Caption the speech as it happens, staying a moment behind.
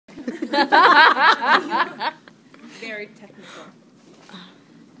Very technical.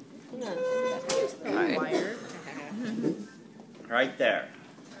 Right. Right there.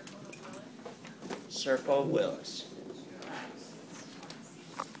 Circle Willis.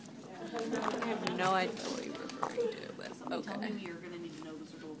 I have no idea what you're referring to, but okay. You're going to need to know the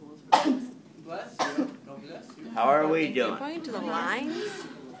circle of Willis for this. Bless you. God bless you. How are we You're doing? pointing to the lines?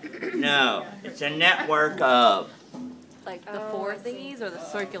 No, it's a network of. Like the four thingies or the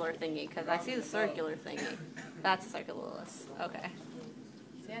circular thingy? Because I see the circular thingy. That's the circle Willis. Okay.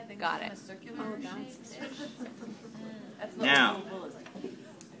 See, I think Got it's it. in a circular shape. That's the Now. circle of Willis.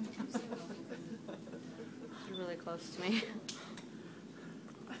 You're really close to me.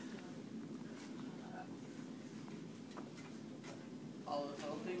 All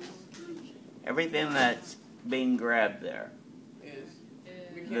things Everything that's being grabbed there. is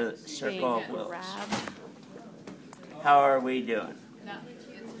we The can't see. circle of Being Willis. grabbed. How are we doing?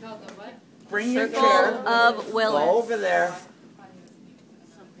 It's called the what? Bring your Circle chair. of Go Willis. over there.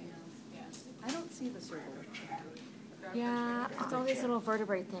 Something else. Yeah. I don't see the circle. Yeah, it's all these little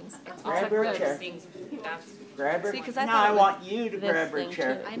vertebrae things. It's Grab your chair. That's. Grab her. See, 'cause I No, thought I it was want you to this grab her thing,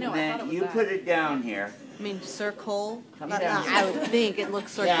 chair. too. I know, I And thought it then was you that. put it down here. I mean, circle. Come That's down. not- I would think it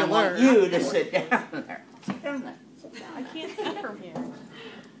looks Yeah, I want circular. you to sit down there. Sit down there. I can't see from here.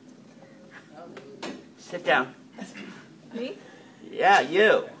 Sit down. Me? Yeah,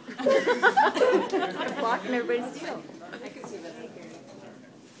 you. Blocking everybody's view.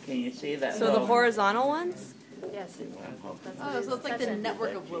 Can you see that? So the little- horizontal ones? Yes. Oh, so it's like the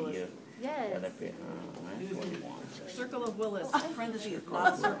network of To Willis. you. Yes. Other pe- that's what he wants. Circle of Willis. Parentheses,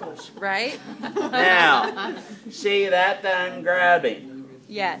 not circles. Right? Now, see that I'm grabbing?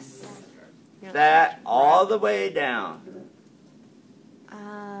 Yes. That all the way down Oh,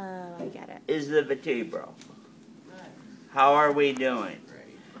 I get it. is the vertebral. How are we doing?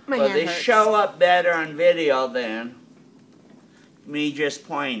 My Well, hand they hurts. show up better on video than me just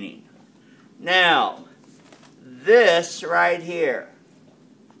pointing. Now, this right here.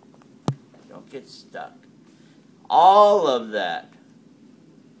 Don't get stuck. All of that.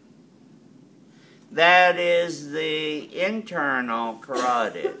 That is the internal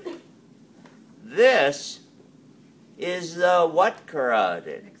carotid. This is the what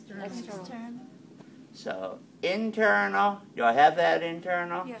carotid? External. So, internal. Do I have that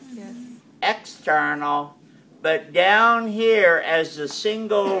internal? Yes. External, but down here as a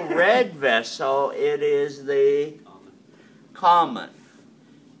single red vessel, it is the common.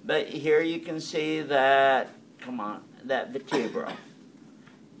 But here you can see that, come on, that vertebral.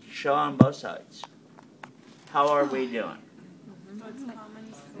 Show on both sides. How are we doing?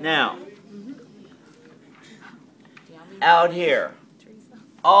 Now, out here,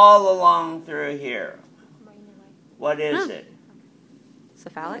 all along through here, what is it?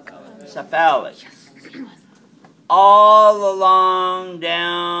 Cephalic? Cephalic. All along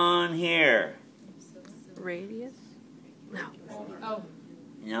down here. Radius? No. Oh,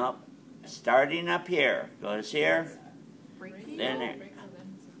 Nope. Starting up here. Goes here. Then there.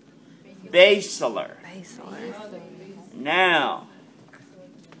 Basilar. Basilar. Now.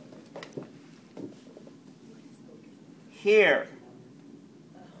 Here.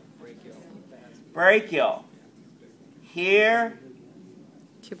 Brachial. Here.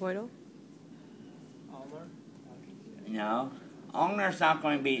 Cuboidal? No. Ulnar's not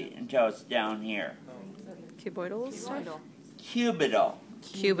going to be until it's down here. Cuboidals? Cubital.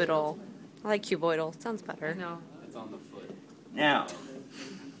 Cubital. I like cuboidal. Sounds better. no. It's on the foot. Now.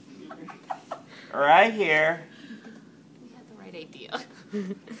 Right here. We had the right idea.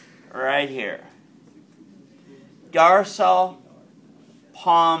 Right here. Dorsal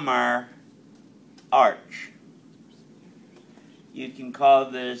palmar arch. You can call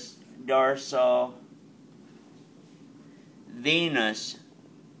this dorsal venous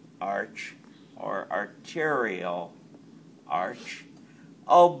arch or arterial arch.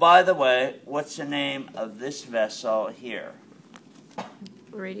 Oh, by the way, what's the name of this vessel here?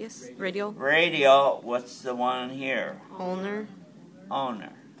 Radius? Radial? Radial, what's the one here? Ulnar?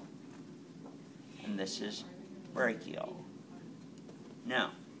 Ulnar. And this is brachial.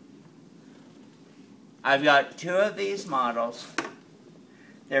 Now, I've got two of these models.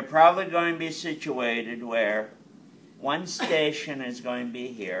 They're probably going to be situated where one station is going to be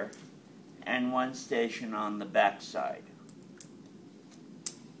here and one station on the back side.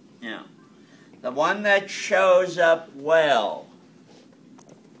 Now, the one that shows up well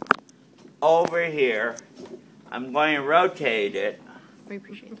over here, I'm going to rotate it. We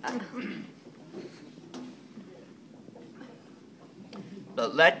appreciate that.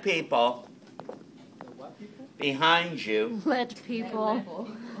 But let people behind you, Let people.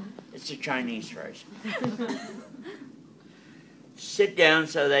 It's a Chinese version. Sit down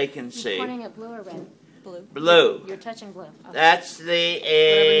so they can You're see. pointing at blue or red? Blue. Blue. You're touching blue. Okay. That's the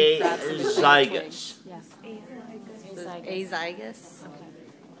Whatever he grabs in between the azygous. twigs. Yes. The Azygous. azygous.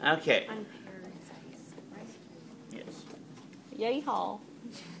 Okay. Okay. I'm parasites, right? Yes. Yay haul.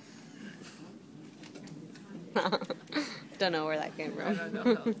 Don't know where that came from. No,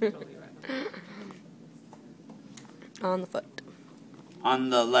 that was totally right. On the foot. On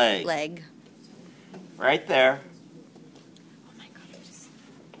the leg. Leg. Right there.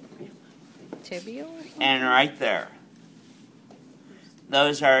 Tibial? And right there.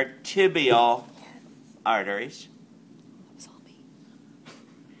 Those are tibial arteries. That was all me.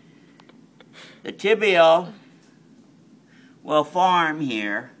 The tibial will form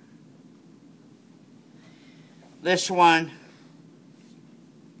here. This one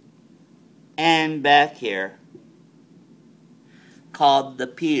and back here, called the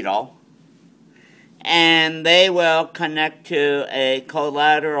pedal, and they will connect to a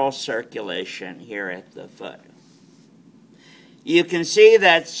collateral circulation here at the foot. You can see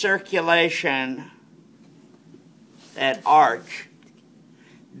that circulation, that arch,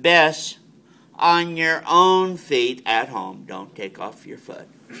 best on your own feet at home. Don't take off your foot.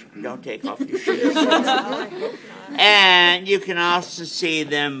 Don't take off your shoes. And you can also see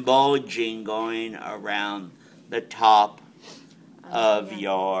them bulging going around the top of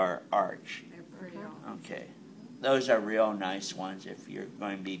your arch. They're pretty awesome. Okay. Those are real nice ones if you're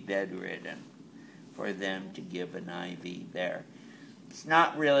going to be bedridden, for them to give an IV there. It's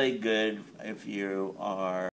not really good if you are